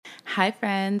Hi,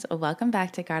 friends. Welcome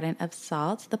back to Garden of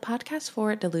Salt, the podcast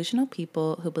for delusional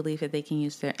people who believe that they can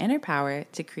use their inner power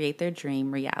to create their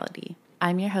dream reality.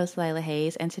 I'm your host, Lila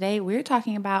Hayes, and today we're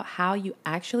talking about how you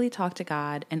actually talk to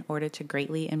God in order to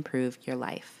greatly improve your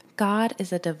life. God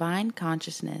is a divine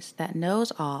consciousness that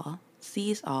knows all,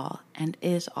 sees all, and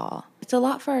is all. It's a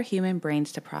lot for our human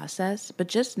brains to process, but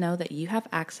just know that you have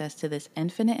access to this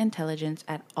infinite intelligence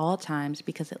at all times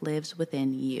because it lives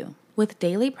within you. With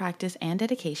daily practice and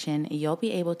dedication, you'll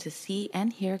be able to see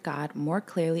and hear God more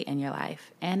clearly in your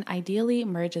life, and ideally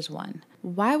merge as one.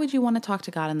 Why would you want to talk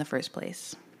to God in the first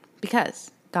place?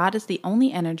 Because God is the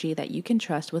only energy that you can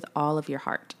trust with all of your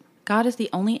heart. God is the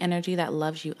only energy that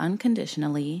loves you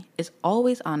unconditionally, is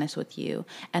always honest with you,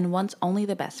 and wants only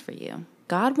the best for you.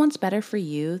 God wants better for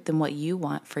you than what you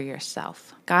want for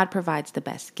yourself. God provides the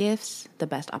best gifts, the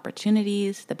best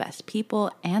opportunities, the best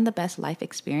people, and the best life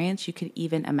experience you could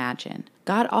even imagine.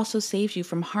 God also saves you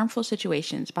from harmful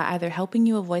situations by either helping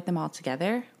you avoid them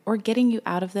altogether or getting you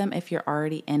out of them if you're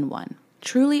already in one.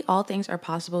 Truly, all things are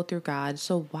possible through God,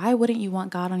 so why wouldn't you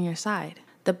want God on your side?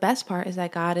 The best part is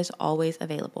that God is always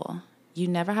available. You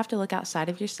never have to look outside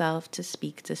of yourself to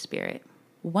speak to spirit.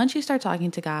 Once you start talking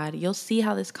to God, you'll see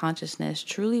how this consciousness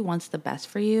truly wants the best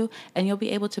for you, and you'll be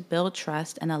able to build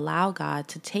trust and allow God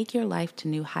to take your life to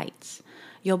new heights.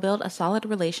 You'll build a solid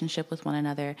relationship with one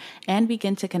another and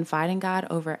begin to confide in God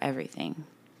over everything.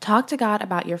 Talk to God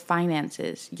about your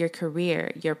finances, your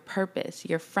career, your purpose,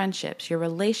 your friendships, your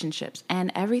relationships,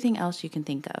 and everything else you can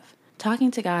think of.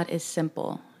 Talking to God is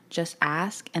simple. Just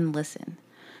ask and listen.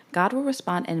 God will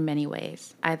respond in many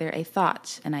ways, either a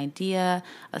thought, an idea,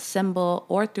 a symbol,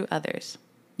 or through others.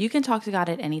 You can talk to God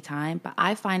at any time, but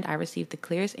I find I receive the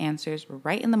clearest answers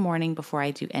right in the morning before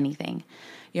I do anything.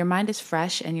 Your mind is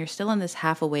fresh and you're still in this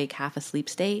half awake, half asleep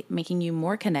state, making you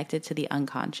more connected to the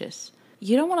unconscious.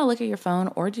 You don't want to look at your phone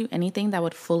or do anything that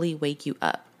would fully wake you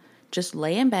up. Just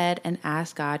lay in bed and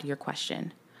ask God your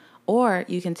question. Or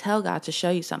you can tell God to show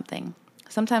you something.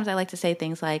 Sometimes I like to say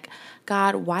things like,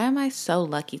 God, why am I so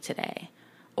lucky today?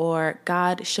 Or,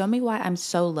 God, show me why I'm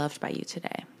so loved by you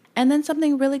today. And then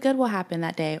something really good will happen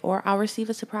that day, or I'll receive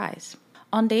a surprise.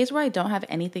 On days where I don't have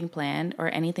anything planned or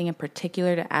anything in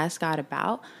particular to ask God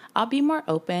about, I'll be more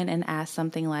open and ask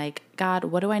something like, God,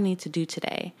 what do I need to do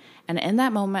today? And in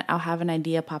that moment, I'll have an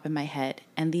idea pop in my head,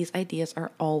 and these ideas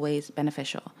are always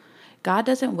beneficial. God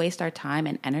doesn't waste our time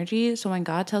and energy, so when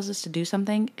God tells us to do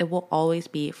something, it will always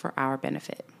be for our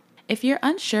benefit. If you're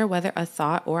unsure whether a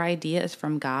thought or idea is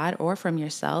from God or from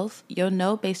yourself, you'll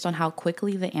know based on how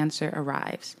quickly the answer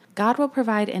arrives. God will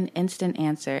provide an instant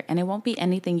answer, and it won't be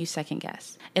anything you second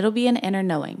guess. It'll be an inner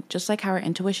knowing, just like how our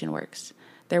intuition works.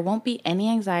 There won't be any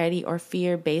anxiety or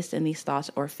fear based in these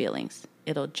thoughts or feelings.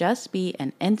 It'll just be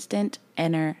an instant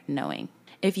inner knowing.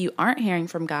 If you aren't hearing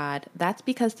from God, that's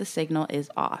because the signal is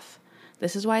off.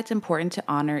 This is why it's important to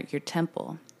honor your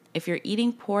temple. If you're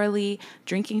eating poorly,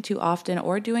 drinking too often,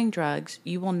 or doing drugs,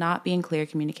 you will not be in clear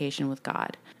communication with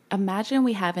God. Imagine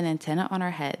we have an antenna on our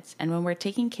heads, and when we're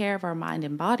taking care of our mind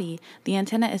and body, the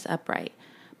antenna is upright.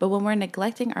 But when we're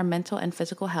neglecting our mental and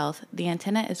physical health, the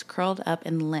antenna is curled up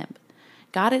and limp.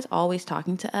 God is always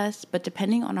talking to us, but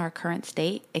depending on our current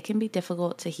state, it can be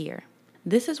difficult to hear.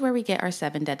 This is where we get our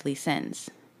 7 deadly sins.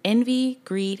 Envy,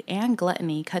 greed, and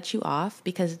gluttony cut you off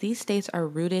because these states are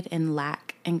rooted in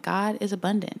lack, and God is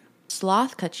abundant.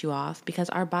 Sloth cuts you off because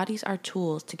our bodies are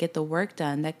tools to get the work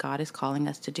done that God is calling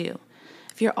us to do.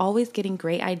 If you're always getting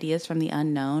great ideas from the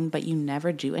unknown, but you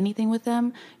never do anything with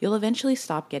them, you'll eventually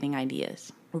stop getting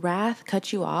ideas. Wrath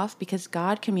cuts you off because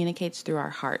God communicates through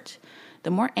our heart. The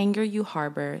more anger you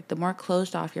harbor, the more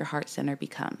closed off your heart center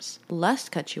becomes.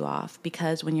 Lust cuts you off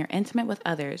because when you're intimate with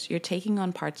others, you're taking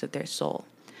on parts of their soul.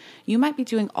 You might be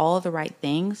doing all the right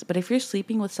things, but if you're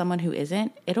sleeping with someone who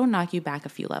isn't, it'll knock you back a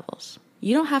few levels.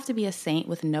 You don't have to be a saint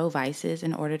with no vices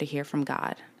in order to hear from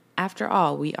God. After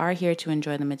all, we are here to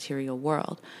enjoy the material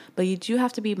world, but you do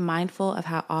have to be mindful of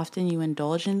how often you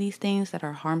indulge in these things that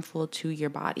are harmful to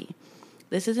your body.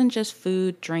 This isn't just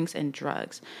food, drinks, and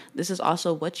drugs. This is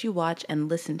also what you watch and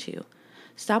listen to.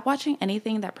 Stop watching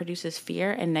anything that produces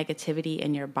fear and negativity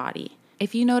in your body.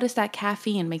 If you notice that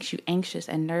caffeine makes you anxious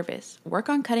and nervous, work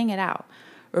on cutting it out.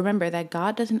 Remember that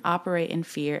God doesn't operate in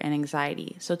fear and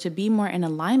anxiety, so to be more in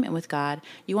alignment with God,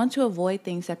 you want to avoid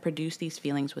things that produce these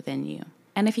feelings within you.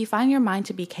 And if you find your mind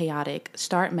to be chaotic,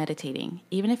 start meditating,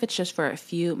 even if it's just for a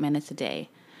few minutes a day.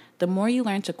 The more you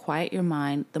learn to quiet your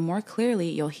mind, the more clearly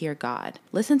you'll hear God.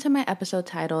 Listen to my episode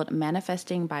titled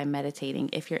Manifesting by Meditating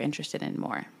if you're interested in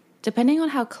more. Depending on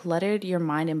how cluttered your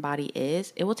mind and body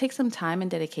is, it will take some time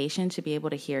and dedication to be able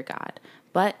to hear God,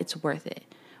 but it's worth it.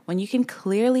 When you can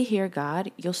clearly hear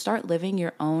God, you'll start living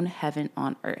your own heaven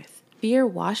on earth. Fear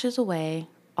washes away,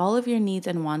 all of your needs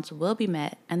and wants will be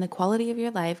met, and the quality of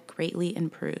your life greatly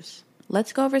improves.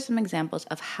 Let's go over some examples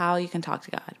of how you can talk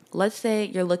to God. Let's say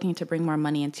you're looking to bring more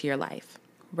money into your life.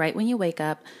 Right when you wake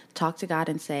up, talk to God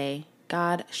and say,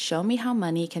 God, show me how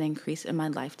money can increase in my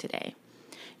life today.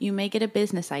 You may get a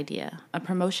business idea, a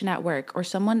promotion at work, or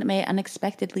someone may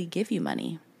unexpectedly give you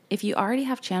money. If you already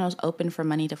have channels open for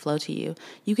money to flow to you,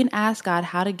 you can ask God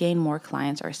how to gain more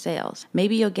clients or sales.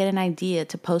 Maybe you'll get an idea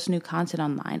to post new content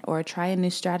online or try a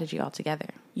new strategy altogether.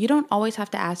 You don't always have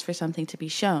to ask for something to be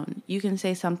shown. You can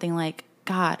say something like,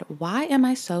 God, why am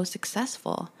I so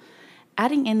successful?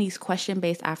 Adding in these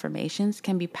question-based affirmations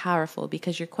can be powerful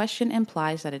because your question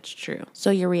implies that it's true.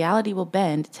 So your reality will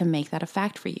bend to make that a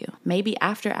fact for you. Maybe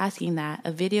after asking that,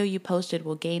 a video you posted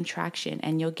will gain traction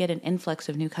and you'll get an influx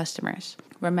of new customers.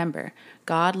 Remember,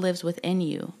 God lives within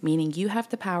you, meaning you have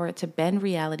the power to bend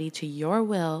reality to your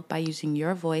will by using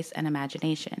your voice and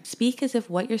imagination. Speak as if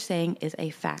what you're saying is a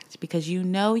fact because you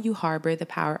know you harbor the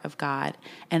power of God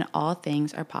and all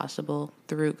things are possible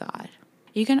through God.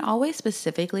 You can always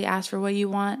specifically ask for what you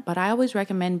want, but I always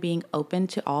recommend being open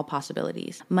to all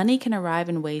possibilities. Money can arrive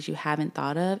in ways you haven't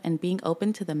thought of, and being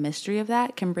open to the mystery of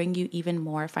that can bring you even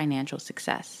more financial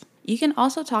success. You can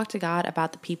also talk to God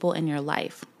about the people in your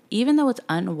life. Even though it's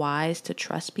unwise to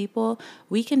trust people,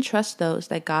 we can trust those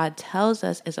that God tells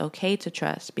us is okay to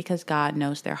trust because God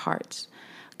knows their hearts.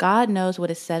 God knows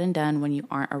what is said and done when you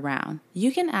aren't around.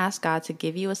 You can ask God to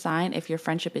give you a sign if your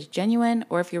friendship is genuine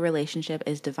or if your relationship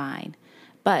is divine.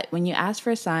 But when you ask for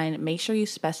a sign, make sure you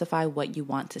specify what you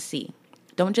want to see.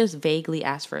 Don't just vaguely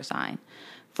ask for a sign.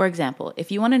 For example,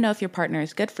 if you want to know if your partner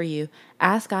is good for you,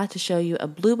 ask God to show you a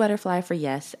blue butterfly for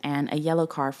yes and a yellow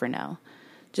car for no.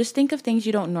 Just think of things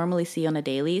you don't normally see on a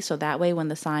daily, so that way when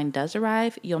the sign does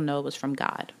arrive, you'll know it was from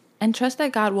God. And trust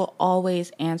that God will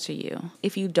always answer you.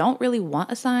 If you don't really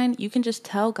want a sign, you can just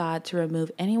tell God to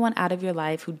remove anyone out of your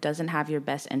life who doesn't have your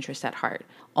best interest at heart.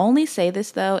 Only say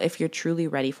this though if you're truly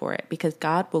ready for it, because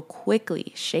God will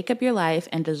quickly shake up your life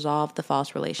and dissolve the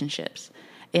false relationships.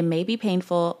 It may be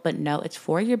painful, but know it's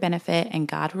for your benefit and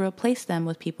God will replace them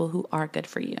with people who are good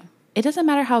for you. It doesn't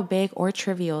matter how big or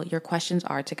trivial your questions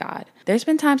are to God. There's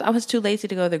been times I was too lazy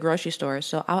to go to the grocery store,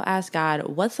 so I'll ask God,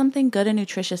 what's something good and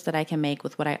nutritious that I can make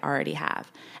with what I already have?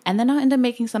 And then I'll end up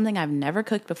making something I've never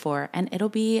cooked before, and it'll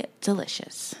be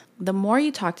delicious. The more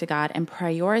you talk to God and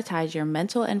prioritize your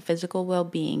mental and physical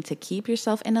well-being to keep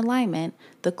yourself in alignment,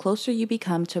 the closer you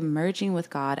become to merging with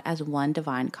God as one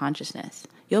divine consciousness.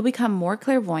 You'll become more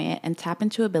clairvoyant and tap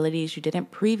into abilities you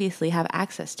didn't previously have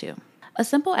access to. A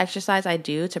simple exercise I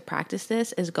do to practice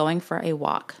this is going for a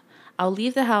walk. I'll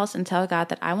leave the house and tell God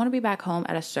that I want to be back home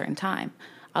at a certain time.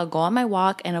 I'll go on my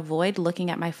walk and avoid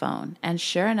looking at my phone. And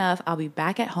sure enough, I'll be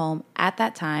back at home at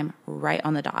that time, right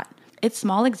on the dot. It's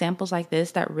small examples like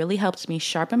this that really helps me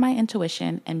sharpen my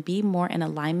intuition and be more in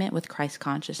alignment with Christ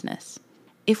consciousness.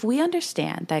 If we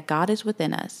understand that God is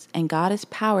within us and God is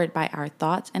powered by our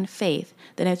thoughts and faith,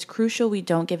 then it's crucial we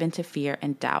don't give in to fear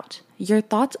and doubt. Your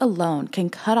thoughts alone can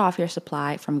cut off your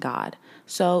supply from God.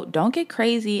 So don't get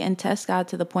crazy and test God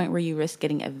to the point where you risk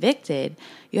getting evicted.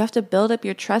 You have to build up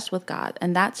your trust with God,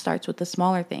 and that starts with the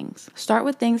smaller things. Start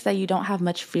with things that you don't have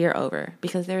much fear over,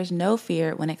 because there is no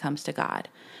fear when it comes to God,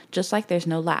 just like there's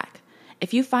no lack.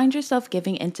 If you find yourself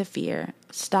giving into fear,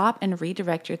 stop and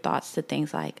redirect your thoughts to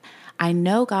things like, I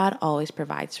know God always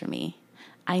provides for me.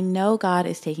 I know God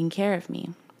is taking care of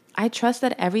me. I trust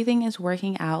that everything is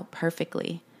working out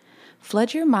perfectly.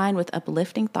 Flood your mind with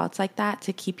uplifting thoughts like that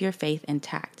to keep your faith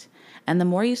intact. And the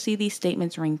more you see these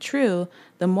statements ring true,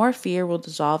 the more fear will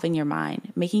dissolve in your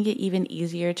mind, making it even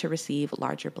easier to receive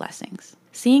larger blessings.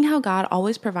 Seeing how God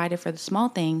always provided for the small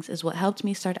things is what helped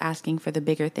me start asking for the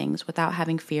bigger things without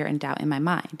having fear and doubt in my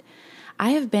mind.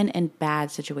 I have been in bad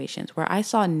situations where I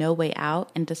saw no way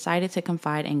out and decided to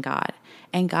confide in God,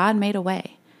 and God made a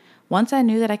way. Once I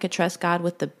knew that I could trust God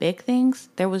with the big things,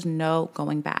 there was no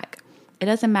going back. It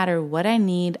doesn't matter what I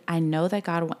need, I know that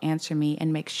God will answer me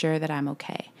and make sure that I'm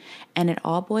okay. And it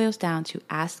all boils down to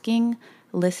asking,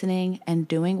 listening, and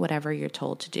doing whatever you're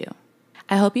told to do.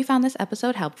 I hope you found this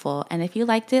episode helpful, and if you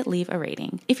liked it, leave a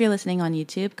rating. If you're listening on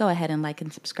YouTube, go ahead and like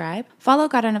and subscribe. Follow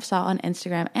Garden of Salt on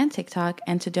Instagram and TikTok,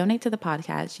 and to donate to the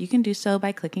podcast, you can do so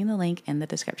by clicking the link in the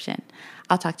description.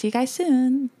 I'll talk to you guys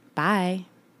soon. Bye.